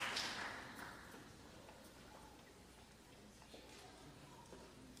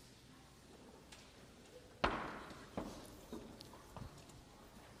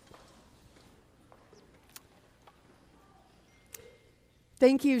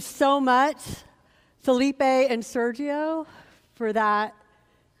Thank you so much, Felipe and Sergio, for that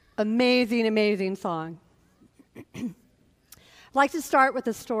amazing, amazing song. I'd like to start with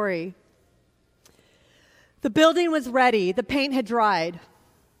a story. The building was ready. The paint had dried.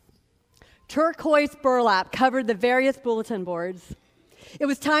 Turquoise burlap covered the various bulletin boards. It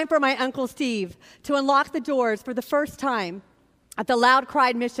was time for my Uncle Steve to unlock the doors for the first time at the Loud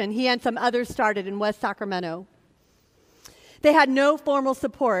Cry mission he and some others started in West Sacramento. They had no formal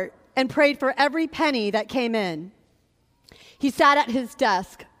support and prayed for every penny that came in. He sat at his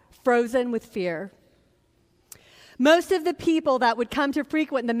desk, frozen with fear. Most of the people that would come to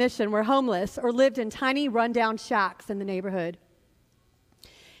frequent the mission were homeless or lived in tiny rundown shacks in the neighborhood.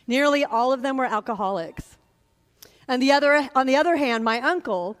 Nearly all of them were alcoholics. On the other hand, my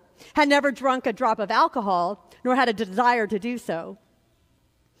uncle had never drunk a drop of alcohol, nor had a desire to do so.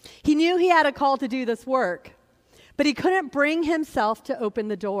 He knew he had a call to do this work, but he couldn't bring himself to open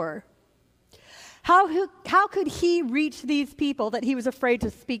the door. How could he reach these people that he was afraid to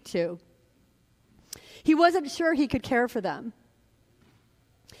speak to? He wasn't sure he could care for them.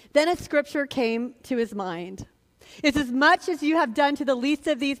 Then a scripture came to his mind. It's as much as you have done to the least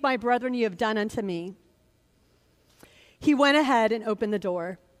of these, my brethren, you have done unto me. He went ahead and opened the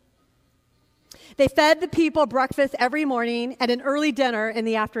door. They fed the people breakfast every morning and an early dinner in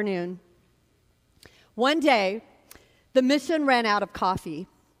the afternoon. One day, the mission ran out of coffee.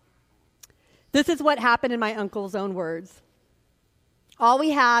 This is what happened in my uncle's own words. All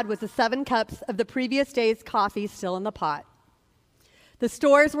we had was the 7 cups of the previous day's coffee still in the pot. The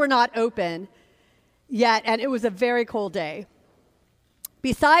stores were not open yet, and it was a very cold day.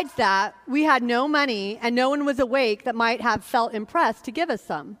 Besides that, we had no money, and no one was awake that might have felt impressed to give us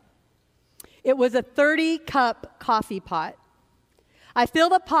some. It was a 30-cup coffee pot. I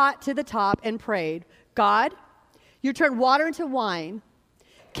filled the pot to the top and prayed, God, you turned water into wine.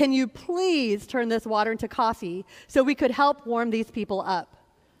 Can you please turn this water into coffee so we could help warm these people up?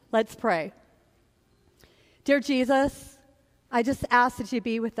 Let's pray. Dear Jesus, I just ask that you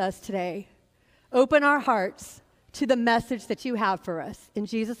be with us today. Open our hearts to the message that you have for us. In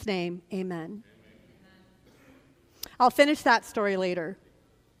Jesus' name, amen. I'll finish that story later.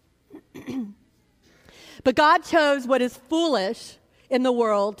 But God chose what is foolish in the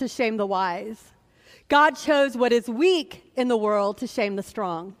world to shame the wise. God chose what is weak in the world to shame the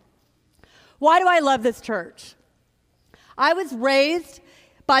strong. Why do I love this church? I was raised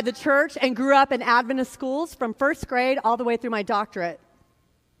by the church and grew up in Adventist schools from first grade all the way through my doctorate.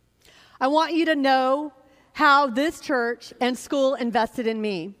 I want you to know how this church and school invested in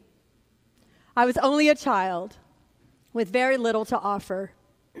me. I was only a child with very little to offer.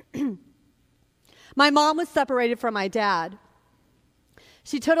 My mom was separated from my dad.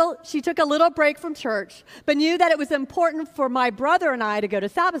 She took a little break from church, but knew that it was important for my brother and I to go to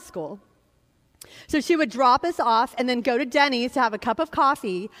Sabbath school. So she would drop us off and then go to Denny's to have a cup of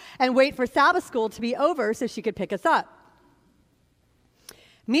coffee and wait for Sabbath school to be over so she could pick us up.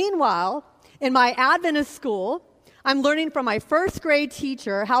 Meanwhile, in my Adventist school, I'm learning from my first grade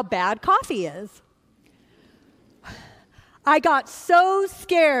teacher how bad coffee is. I got so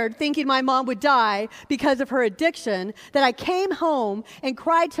scared thinking my mom would die because of her addiction that I came home and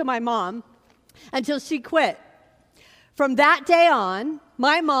cried to my mom until she quit. From that day on,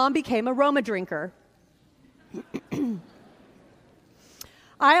 my mom became a Roma drinker.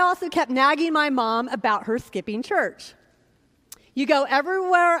 I also kept nagging my mom about her skipping church. You go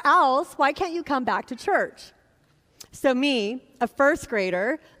everywhere else, why can't you come back to church? So me, a first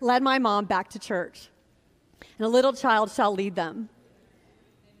grader, led my mom back to church. And a little child shall lead them.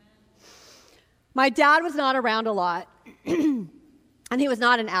 My dad was not around a lot, and he was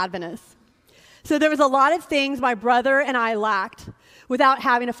not an Adventist. So there was a lot of things my brother and I lacked without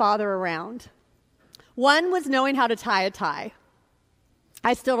having a father around. One was knowing how to tie a tie.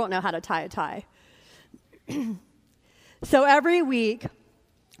 I still don't know how to tie a tie. So every week,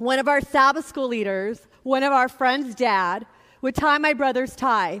 one of our Sabbath school leaders, one of our friends' dad, would tie my brother's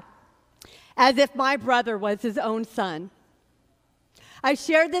tie, as if my brother was his own son. I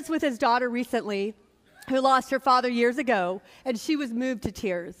shared this with his daughter recently, who lost her father years ago, and she was moved to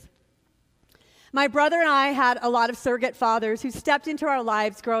tears. My brother and I had a lot of surrogate fathers who stepped into our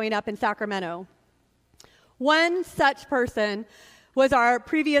lives growing up in Sacramento. One such person was our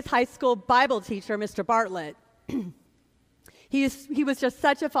previous high school Bible teacher, Mr. Bartlett. He was just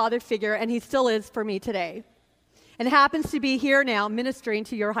such a father figure, and he still is for me today, and happens to be here now ministering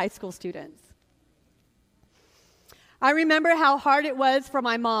to your high school students. I remember how hard it was for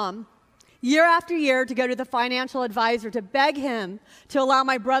my mom, year after year, to go to the financial advisor to beg him to allow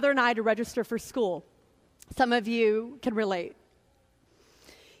my brother and I to register for school. Some of you can relate.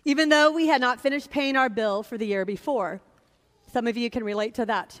 even though we had not finished paying our bill for the year before. Some of you can relate to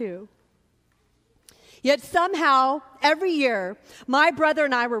that too. Yet somehow, every year, my brother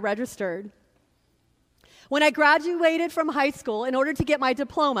and I were registered. When I graduated from high school, in order to get my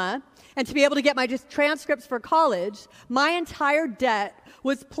diploma and to be able to get my transcripts for college, my entire debt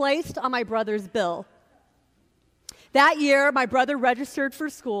was placed on my brother's bill. That year, my brother registered for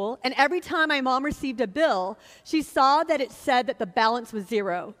school, and every time my mom received a bill, she saw that it said that the balance was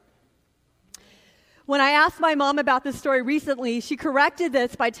zero. When I asked my mom about this story recently, she corrected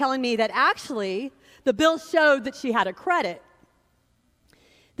this by telling me that actually, the bill showed that she had a credit.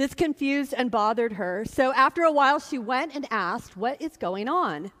 This confused and bothered her, so after a while, she went and asked, "What is going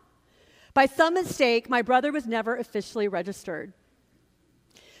on?" By some mistake, my brother was never officially registered.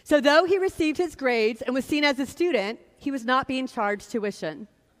 So though he received his grades and was seen as a student, he was not being charged tuition.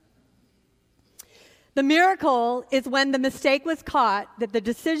 The miracle is when the mistake was caught that the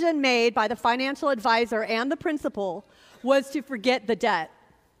decision made by the financial advisor and the principal was to forget the debt.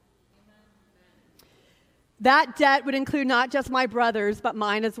 That debt would include not just my brother's, but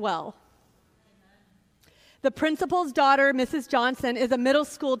mine as well. The principal's daughter, Mrs. Johnson, is a middle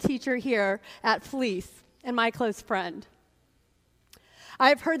school teacher here at Fleece and my close friend.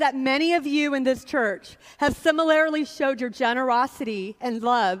 I've heard that many of you in this church have similarly showed your generosity and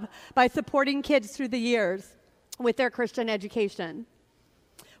love by supporting kids through the years with their Christian education.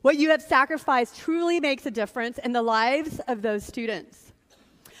 What you have sacrificed truly makes a difference in the lives of those students.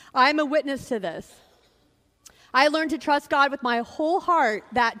 I'm a witness to this. I learned to trust God with my whole heart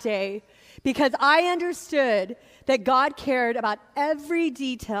that day because I understood that God cared about every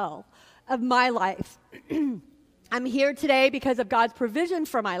detail of my life. I'm here today because of God's provision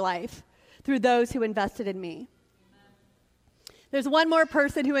for my life through those who invested in me. There's one more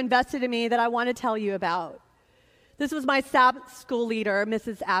person who invested in me that I want to tell you about. This was my Sabbath school leader,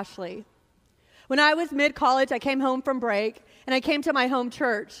 Mrs. Ashley. When I was mid-college, I came home from break, and I came to my home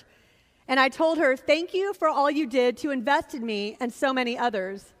church, and I told her, "Thank you for all you did to invest in me and so many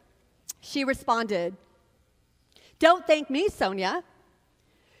others." She responded, "Don't thank me, Sonia.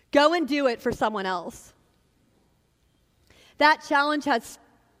 Go and do it for someone else." That challenge has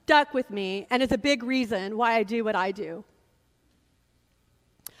stuck with me and is a big reason why I do what I do.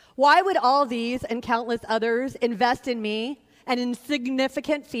 Why would all these and countless others invest in me, an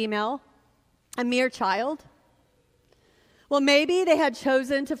insignificant female, a mere child? Well, maybe they had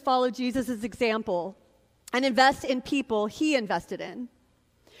chosen to follow Jesus' example and invest in people he invested in.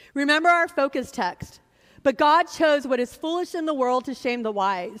 Remember our focus text. But God chose what is foolish in the world to shame the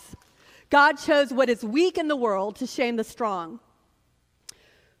wise. God chose what is weak in the world to shame the strong.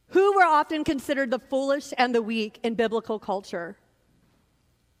 Who were often considered the foolish and the weak in biblical culture?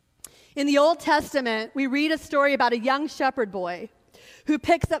 In the Old Testament, we read a story about a young shepherd boy who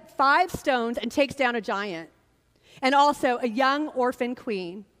picks up 5 stones and takes down a giant, and also a young orphan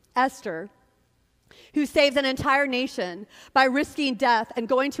queen, Esther, who saves an entire nation by risking death and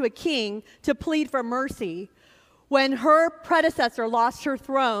going to a king to plead for mercy when her predecessor lost her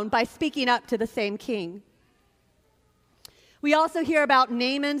throne by speaking up to the same king. We also hear about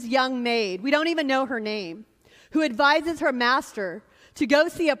Naaman's young maid, we don't even know her name, who advises her master to go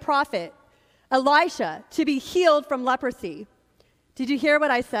see a prophet, Elisha, to be healed from leprosy. Did you hear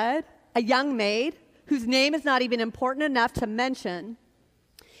what I said? A young maid whose name is not even important enough to mention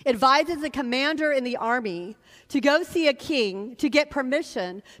advises a commander in the army to go see a king, to get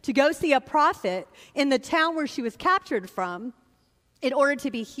permission to go see a prophet in the town where she was captured from in order to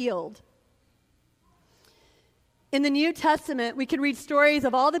be healed. In the New Testament, we can read stories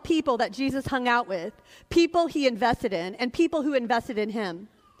of all the people that Jesus hung out with, people he invested in, and people who invested in him.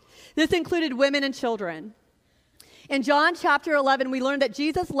 This included women and children. In John chapter 11, we learn that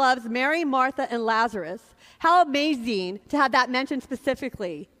Jesus loves Mary, Martha, and Lazarus. How amazing to have that mentioned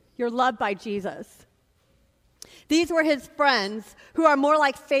specifically. You're loved by Jesus. These were his friends who are more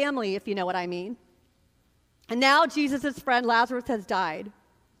like family, if you know what I mean. And now Jesus' friend Lazarus has died.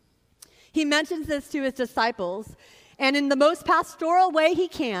 He mentions this to his disciples, and in the most pastoral way he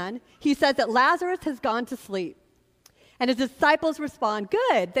can, he says that Lazarus has gone to sleep. And his disciples respond,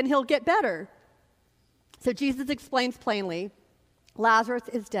 "Good, then he'll get better." So Jesus explains plainly, Lazarus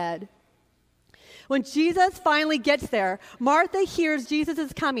is dead. When Jesus finally gets there, Martha hears Jesus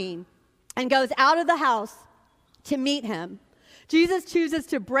is coming and goes out of the house to meet him. Jesus chooses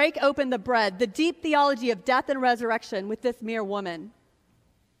to break open the bread, the deep theology of death and resurrection, with this mere woman.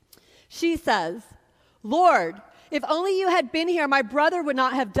 She says, "Lord, if only you had been here, my brother would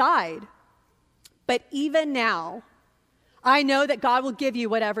not have died. But even now, I know that God will give you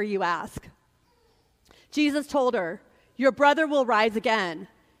whatever you ask." Jesus told her, "Your brother will rise again."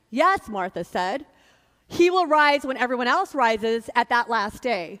 Yes, Martha said. He will rise when everyone else rises at that last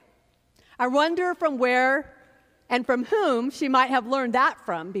day. I wonder from where and from whom she might have learned that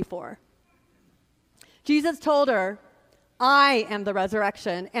from before. Jesus told her, I am the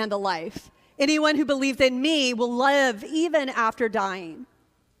resurrection and the life. Anyone who believes in me will live even after dying.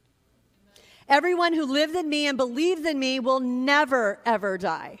 Everyone who lives in me and believes in me will never, ever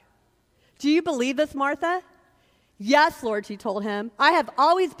die. Do you believe this, Martha? Yes, Lord, she told him. I have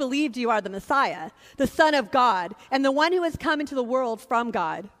always believed you are the Messiah, the Son of God, and the one who has come into the world from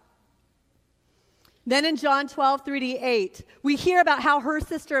God. Then in John 12:3-8, we hear about how her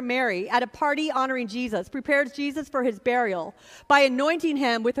sister Mary, at a party honoring Jesus, prepares Jesus for his burial by anointing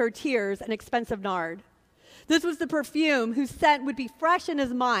him with her tears and expensive nard. This was the perfume whose scent would be fresh in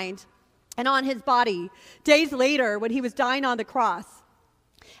his mind and on his body days later when he was dying on the cross,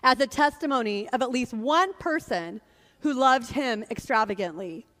 as a testimony of at least one person who loved him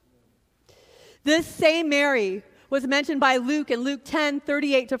extravagantly. This same Mary was mentioned by Luke in Luke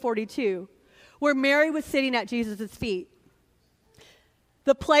 10:38-42. Where Mary was sitting at Jesus' feet.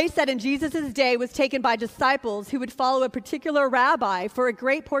 The place that in Jesus' day was taken by disciples who would follow a particular rabbi for a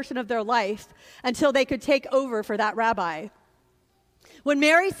great portion of their life until they could take over for that rabbi. When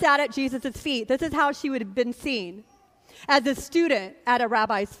Mary sat at Jesus' feet, this is how she would have been seen, as a student at a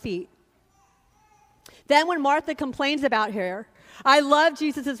rabbi's feet. Then when Martha complains about her, I love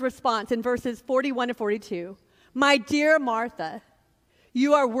Jesus' response in verses 41-42. My dear Martha,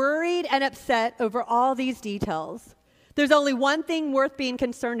 you are worried and upset over all these details. There's only one thing worth being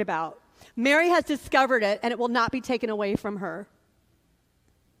concerned about. Mary has discovered it, and it will not be taken away from her.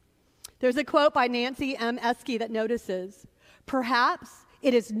 There's a quote by Nancy M. Esky that notices, perhaps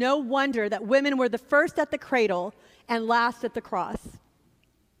it is no wonder that women were the first at the cradle and last at the cross.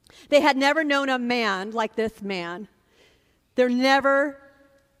 They had never known a man like this man. There never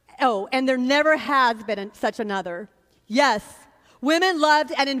has been such another. Yes, women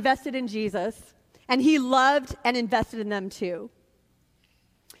loved and invested in Jesus, and he loved and invested in them too.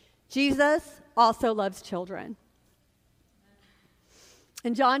 Jesus also loves children.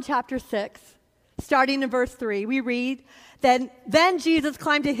 In John chapter 6, starting in verse 3, we read, Then Jesus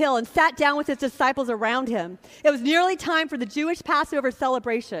climbed a hill and sat down with his disciples around him. It was nearly time for the Jewish Passover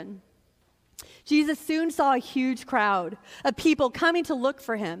celebration. Jesus soon saw a huge crowd of people coming to look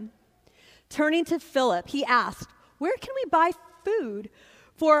for him. Turning to Philip, he asked, Where can we buy food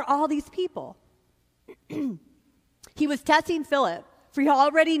for all these people? He was testing Philip, for he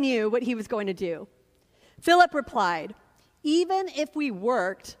already knew what he was going to do. Philip replied, Even if we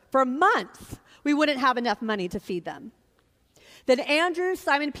worked for months, we wouldn't have enough money to feed them. Then Andrew,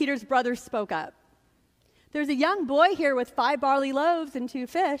 Simon Peter's brother, spoke up. There's a young boy here with 5 barley loaves and 2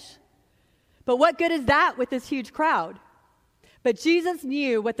 fish. But what good is that with this huge crowd? But Jesus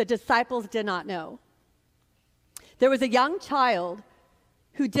knew what the disciples did not know. There was a young child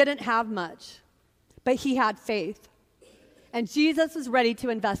who didn't have much, but he had faith, and Jesus was ready to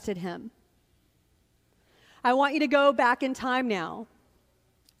invest in him. I want you to go back in time now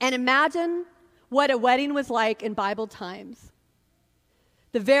and imagine what a wedding was like in Bible times.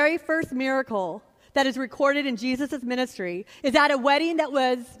 The very first miracle that is recorded in Jesus' ministry is at a wedding that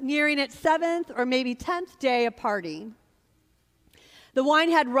was nearing its 7th or maybe 10th day of partying. The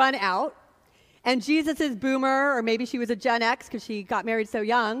wine had run out, and Jesus' boomer, or maybe she was a Gen X because she got married so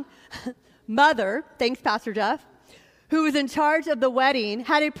young, mother, thanks Pastor Jeff, who was in charge of the wedding,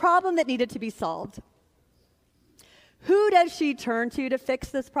 had a problem that needed to be solved. Who does she turn to fix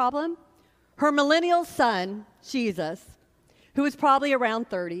this problem? Her millennial son, Jesus, who was probably around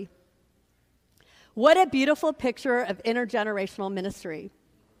 30. What a beautiful picture of intergenerational ministry.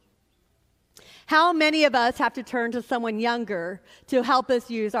 How many of us have to turn to someone younger to help us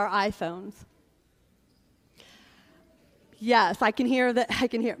use our iPhones? Yes, I can hear that. I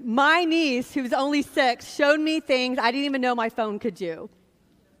can hear. My niece, who's only 6, showed me things I didn't even know my phone could do.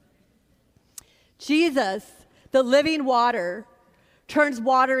 Jesus, the living water, turns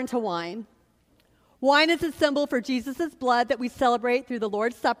water into wine. Wine is a symbol for Jesus' blood that we celebrate through the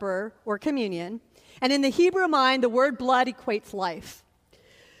Lord's Supper or communion. And in the Hebrew mind, the word blood equates life.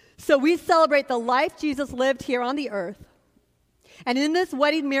 So we celebrate the life Jesus lived here on the earth. And in this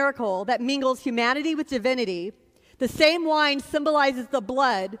wedding miracle that mingles humanity with divinity, the same wine symbolizes the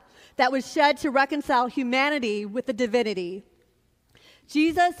blood that was shed to reconcile humanity with the divinity.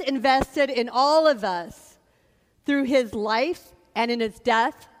 Jesus invested in all of us through his life and in his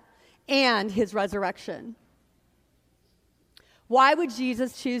death and his resurrection. Why would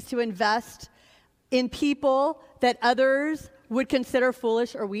Jesus choose to invest in people that others would consider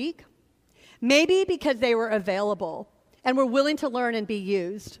foolish or weak? Maybe because they were available. and were willing to learn and be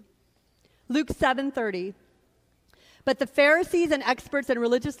used. Luke 7:30. But the Pharisees and experts in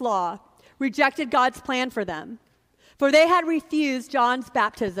religious law rejected God's plan for them, for they had refused John's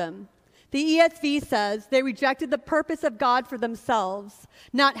baptism. The ESV says they rejected the purpose of God for themselves,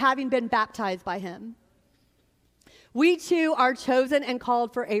 not having been baptized by him. We too are chosen and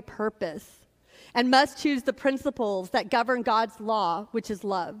called for a purpose and must choose the principles that govern God's law, which is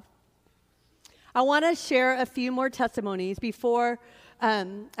love. I want to share a few more testimonies before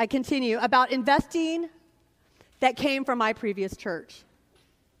I continue about investing that came from my previous church.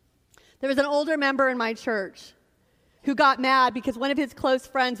 There was an older member in my church who got mad because one of his close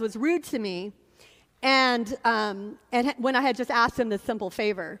friends was rude to me and when I had just asked him this simple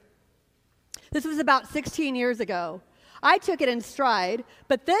favor. This was about 16 years ago. I took it in stride,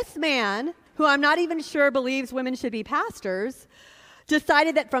 but this man, who I'm not even sure believes women should be pastors,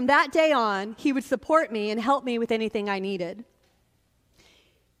 decided that from that day on, he would support me and help me with anything I needed.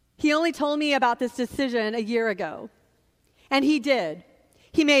 He only told me about this decision a year ago, and he did.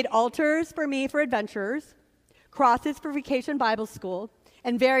 He made altars for me for adventures, crosses for Vacation Bible School,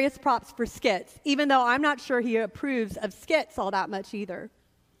 and various props for skits, even though I'm not sure he approves of skits all that much either.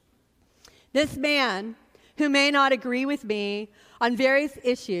 This man, who may not agree with me on various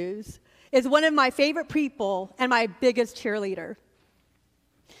issues, is one of my favorite people and my biggest cheerleader.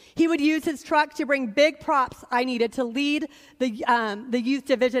 He would use his truck to bring big props I needed to lead the youth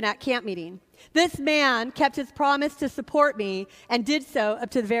division at camp meeting. This man kept his promise to support me and did so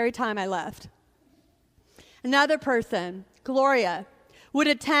up to the very time I left. Another person, Gloria, would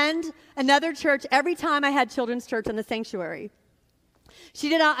attend another church every time I had children's church in the sanctuary. She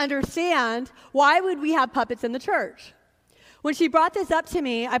did not understand why would we have puppets in the church. When she brought this up to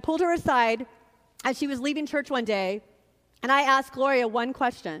me, I pulled her aside as she was leaving church one day, and I asked Gloria one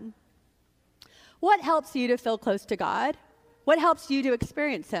question. What helps you to feel close to God? What helps you to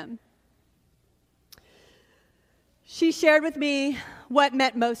experience him? She shared with me what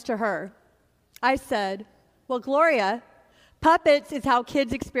meant most to her. I said, well, Gloria, puppets is how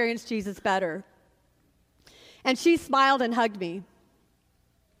kids experience Jesus better. And she smiled and hugged me.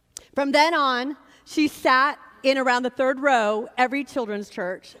 From then on, she sat in around the third row every children's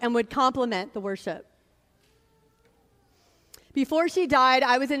church and would compliment the worship. Before she died,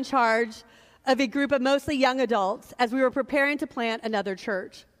 I was in charge of a group of mostly young adults as we were preparing to plant another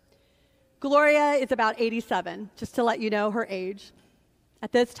church. Gloria is about 87, just to let you know her age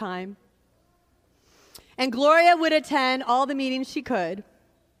at this time. And Gloria would attend all the meetings she could.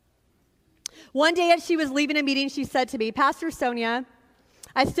 One day as she was leaving a meeting, she said to me, Pastor Sonia,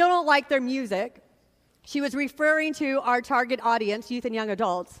 I still don't like their music. She was referring to our target audience, youth and young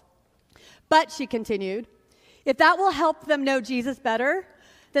adults. But, she continued, if that will help them know Jesus better,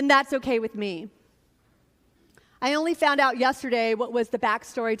 then that's okay with me. I only found out yesterday what was the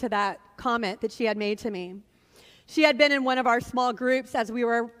backstory to that comment that she had made to me. She had been in one of our small groups as we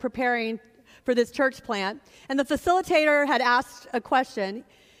were preparing for this church plant, and the facilitator had asked a question.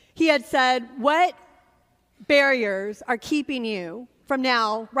 He had said, what barriers are keeping you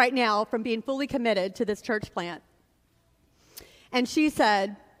right now, from being fully committed to this church plant? And she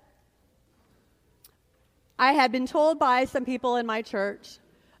said, I had been told by some people in my church,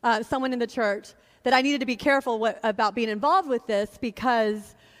 someone in the church, that I needed to be careful about being involved with this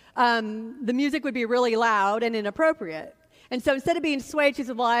because the music would be really loud and inappropriate. And so instead of being swayed, she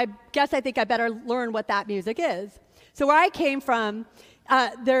said, well, I think I better learn what that music is. So where I came from,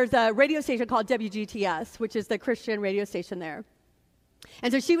 there's a radio station called WGTS, which is the Christian radio station there.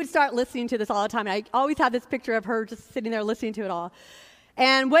 And so she would start listening to this all the time. And I always have this picture of her just sitting there listening to it all.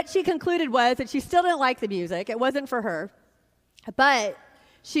 And what she concluded was that she still didn't like the music. It wasn't for her. But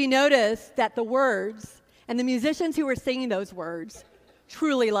she noticed that the words and the musicians who were singing those words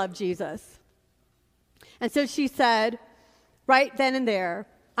truly loved Jesus. And so she said, right then and there,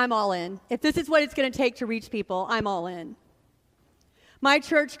 I'm all in. If this is what it's going to take to reach people, I'm all in. My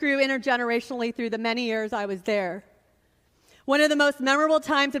church grew intergenerationally through the many years I was there. One of the most memorable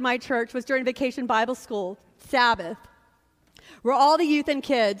times in my church was during Vacation Bible School, Sabbath, where all the youth and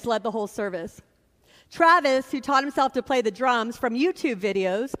kids led the whole service. Travis, who taught himself to play the drums from YouTube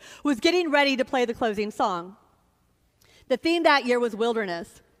videos, was getting ready to play the closing song. The theme that year was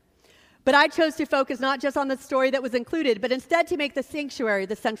wilderness. But I chose to focus not just on the story that was included, but instead to make the sanctuary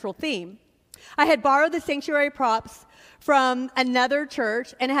the central theme. I had borrowed the sanctuary props from another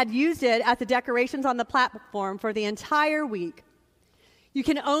church and had used it as the decorations on the platform for the entire week. You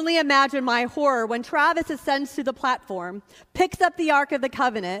can only imagine my horror when Travis ascends to the platform, picks up the Ark of the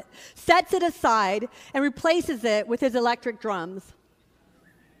Covenant, sets it aside, and replaces it with his electric drums.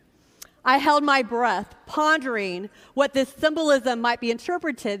 I held my breath, pondering what this symbolism might be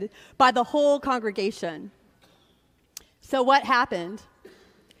interpreted by the whole congregation. So what happened?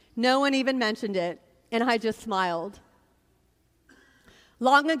 No one even mentioned it, and I just smiled.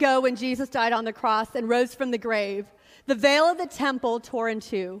 Long ago, when Jesus died on the cross and rose from the grave, the veil of the temple tore in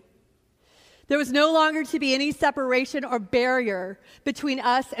two. There was no longer to be any separation or barrier between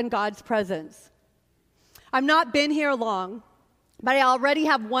us and God's presence. I've not been here long, but I already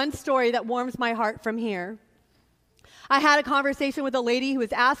have one story that warms my heart from here. I had a conversation with a lady who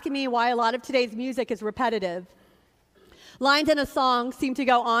was asking me why a lot of today's music is repetitive. Lines in a song seem to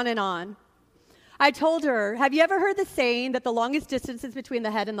go on and on. I told her, have you ever heard the saying that the longest distance is between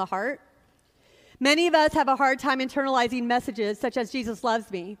the head and the heart? Many of us have a hard time internalizing messages such as Jesus loves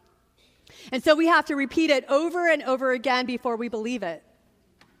me. And so we have to repeat it over and over again before we believe it,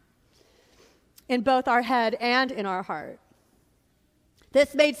 in both our head and in our heart.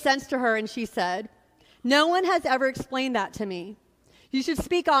 This made sense to her, and she said, no one has ever explained that to me. You should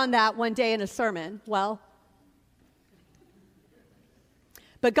speak on that one day in a sermon. Well,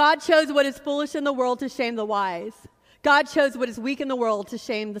 but God chose what is foolish in the world to shame the wise. God chose what is weak in the world to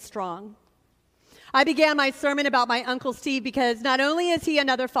shame the strong. I began my sermon about my Uncle Steve because not only is he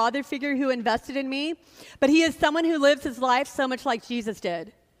another father figure who invested in me, but he is someone who lives his life so much like Jesus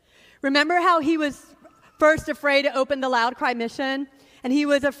did. Remember how he was first afraid to open the Loud Cry mission, and he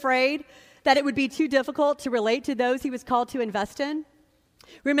was afraid that it would be too difficult to relate to those he was called to invest in?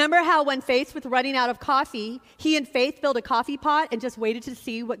 Remember how when faced with running out of coffee, he and Faith filled a coffee pot and just waited to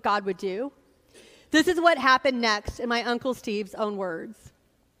see what God would do? This is what happened next in my Uncle Steve's own words.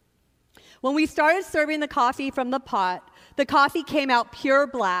 When we started serving the coffee from the pot, the coffee came out pure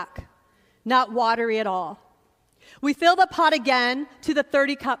black, not watery at all. We filled the pot again to the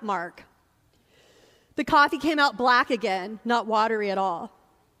 30-cup mark. The coffee came out black again, not watery at all.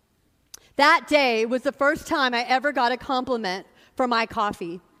 That day was the first time I ever got a compliment for my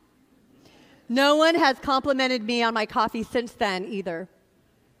coffee. No one has complimented me on my coffee since then either.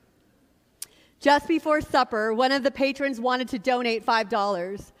 Just before supper, one of the patrons wanted to donate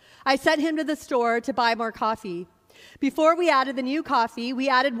 $5. I sent him to the store to buy more coffee. Before we added the new coffee, we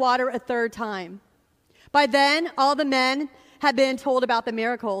added water a third time. By then, all the men had been told about the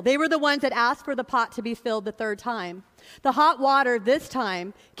miracle. They were the ones that asked for the pot to be filled the third time. The hot water this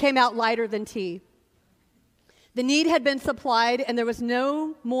time came out lighter than tea. The need had been supplied, and there was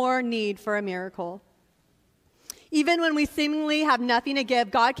no more need for a miracle. Even when we seemingly have nothing to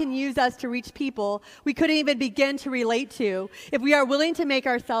give, God can use us to reach people we couldn't even begin to relate to if we are willing to make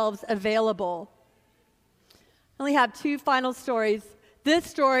ourselves available. I only have two final stories. This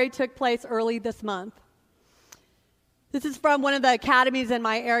story took place early this month. This is from one of the academies in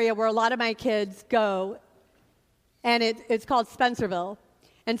my area where a lot of my kids go, and it's called Spencerville.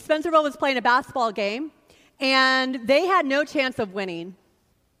 And Spencerville was playing a basketball game, and they had no chance of winning.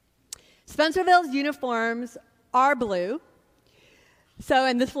 Spencerville's uniforms are blue,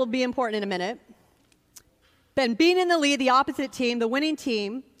 and this will be important in a minute. Then being in the lead, the opposite team, the winning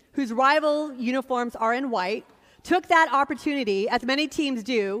team, whose rival uniforms are in white, took that opportunity, as many teams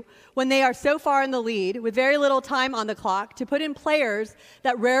do, when they are so far in the lead with very little time on the clock, to put in players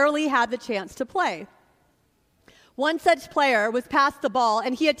that rarely had the chance to play. One such player was passed the ball,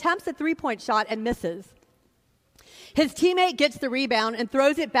 and he attempts a three-point shot and misses. His teammate gets the rebound and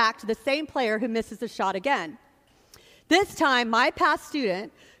throws it back to the same player who misses the shot again. This time, my past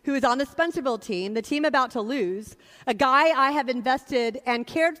student, who is on the Spencerville team, the team about to lose, a guy I have invested and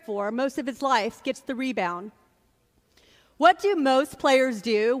cared for most of his life, gets the rebound. What do most players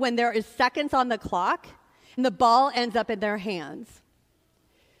do when there is seconds on the clock and the ball ends up in their hands?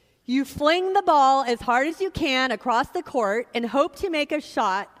 You fling the ball as hard as you can across the court and hope to make a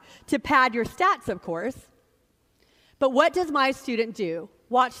shot to pad your stats, of course. But what does my student do?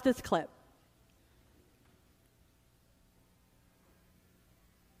 Watch this clip.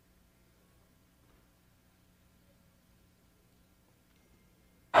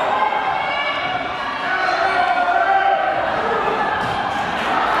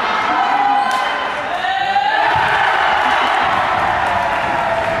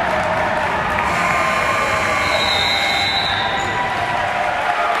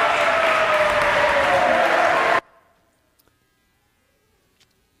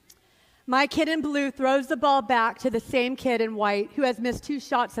 My kid in blue throws the ball back to the same kid in white who has missed 2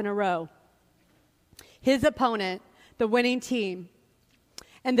 shots in a row. His opponent, the winning team.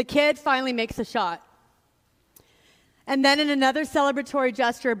 And the kid finally makes a shot. And then in another celebratory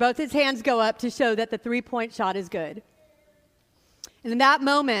gesture, both his hands go up to show that the 3-point shot is good. And in that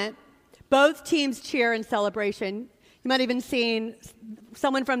moment, both teams cheer in celebration. You might even seen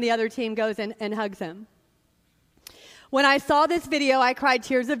someone from the other team goes and hugs him. When I saw this video, I cried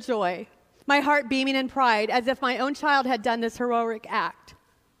tears of joy, my heart beaming in pride, as if my own child had done this heroic act.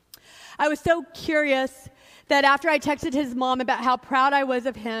 I was so curious that after I texted his mom about how proud I was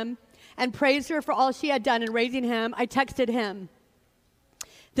of him and praised her for all she had done in raising him, I texted him.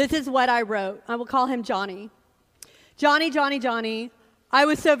 This is what I wrote. I will call him Johnny. Johnny, Johnny, Johnny, I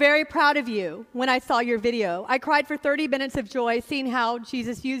was so very proud of you when I saw your video. I cried for 30 minutes of joy seeing how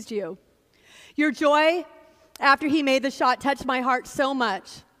Jesus used you. Your joy after he made the shot touched my heart so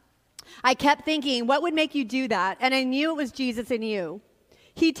much. I kept thinking, what would make you do that? And I knew it was Jesus in you.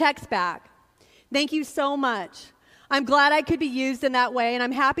 He texts back, thank you so much. I'm glad I could be used in that way, and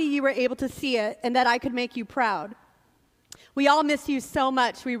I'm happy you were able to see it and that I could make you proud. We all miss you so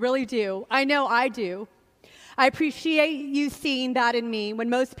much, we really do. I know I do. I appreciate you seeing that in me when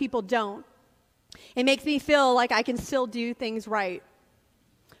most people don't. It makes me feel like I can still do things right.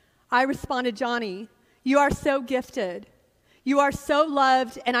 I responded, Johnny, you are so gifted. You are so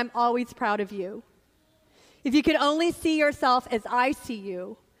loved, and I'm always proud of you. If you could only see yourself as I see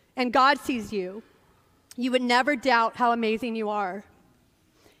you, and God sees you, you would never doubt how amazing you are.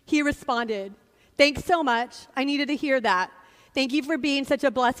 He responded, thanks so much. I needed to hear that. Thank you for being such a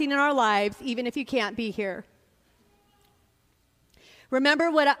blessing in our lives, even if you can't be here.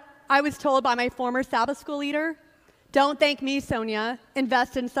 Remember what I was told by my former Sabbath school leader? Don't thank me, Sonia.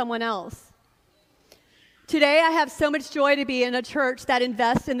 Invest in someone else. Today, I have so much joy to be in a church that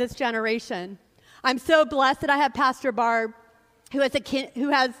invests in this generation. I'm so blessed that I have Pastor Barb, who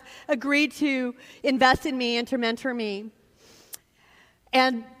has agreed to invest in me and to mentor me,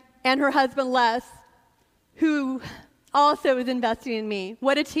 and her husband, Les, who also is investing in me.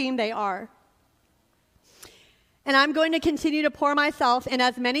 What a team they are. And I'm going to continue to pour myself in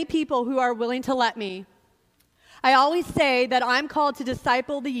as many people who are willing to let me. I always say that I'm called to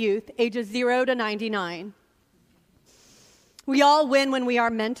disciple the youth ages 0 to 99. We all win when we are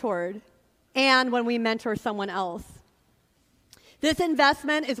mentored and when we mentor someone else. This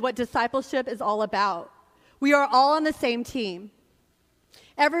investment is what discipleship is all about. We are all on the same team.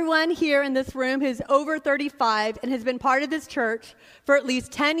 Everyone here in this room who's over 35 and has been part of this church for at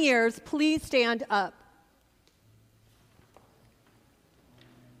least 10 years, please stand up.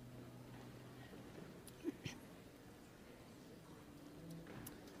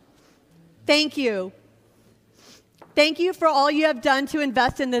 Thank you. Thank you for all you have done to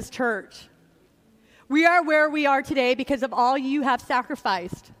invest in this church. We are where we are today because of all you have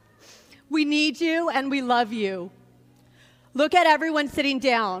sacrificed. We need you and we love you. Look at everyone sitting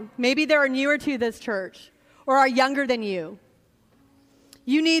down. Maybe they are newer to this church or are younger than you.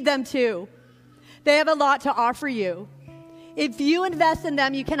 You need them too. They have a lot to offer you. If you invest in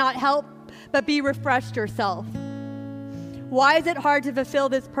them, you cannot help but be refreshed yourself. Why is it hard to fulfill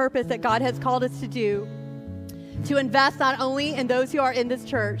this purpose that God has called us to do? To invest not only in those who are in this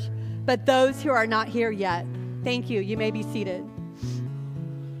church, but those who are not here yet. Thank you. You may be seated.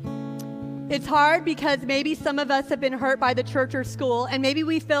 It's hard because maybe some of us have been hurt by the church or school, and maybe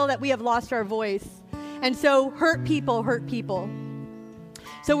we feel that we have lost our voice. And so hurt people hurt people.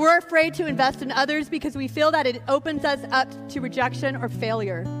 So we're afraid to invest in others because we feel that it opens us up to rejection or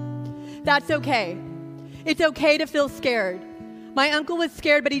failure. That's okay. It's okay to feel scared. My uncle was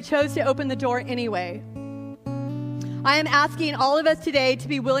scared, but he chose to open the door anyway. I am asking all of us today to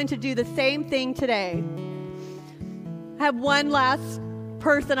be willing to do the same thing today. I have one last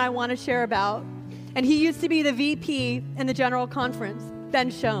person I want to share about, and he used to be the VP in the General Conference, Ben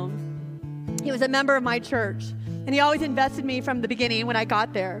Schoen. He was a member of my church, and he always invested in me from the beginning when I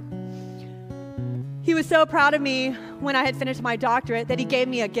got there. He was so proud of me when I had finished my doctorate that he gave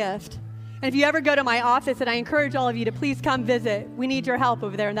me a gift. And if you ever go to my office, and I encourage all of you to please come visit, we need your help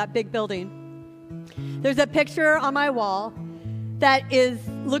over there in that big building. There's a picture on my wall that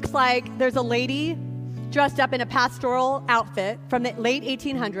looks like there's a lady dressed up in a pastoral outfit from the late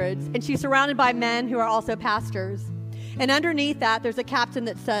 1800s, and she's surrounded by men who are also pastors. And underneath that, there's a caption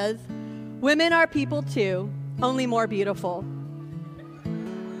that says, "Women are people too, only more beautiful."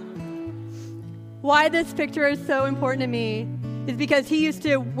 Why this picture is so important to me is because he used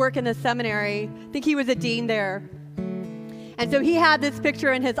to work in the seminary. I think he was a dean there. And so he had this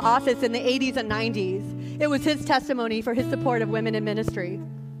picture in his office in the 80s and 90s. It was his testimony for his support of women in ministry.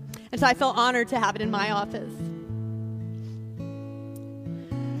 And so I felt honored to have it in my office.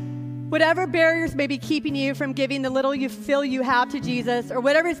 Whatever barriers may be keeping you from giving the little you feel you have to Jesus, or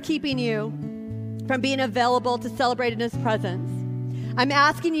whatever is keeping you from being available to celebrate in his presence, I'm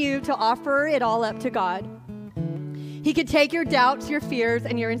asking you to offer it all up to God. He could take your doubts, your fears,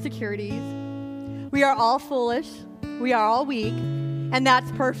 and your insecurities. We are all foolish. We are all weak, and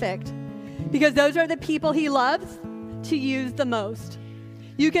that's perfect because those are the people he loves to use the most.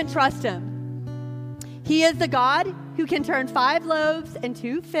 You can trust him. He is the God who can turn 5 loaves and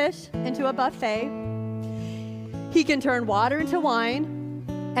 2 fish into a buffet. He can turn water into wine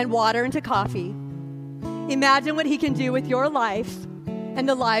and water into coffee. Imagine what he can do with your life and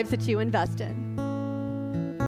the lives that you invest in.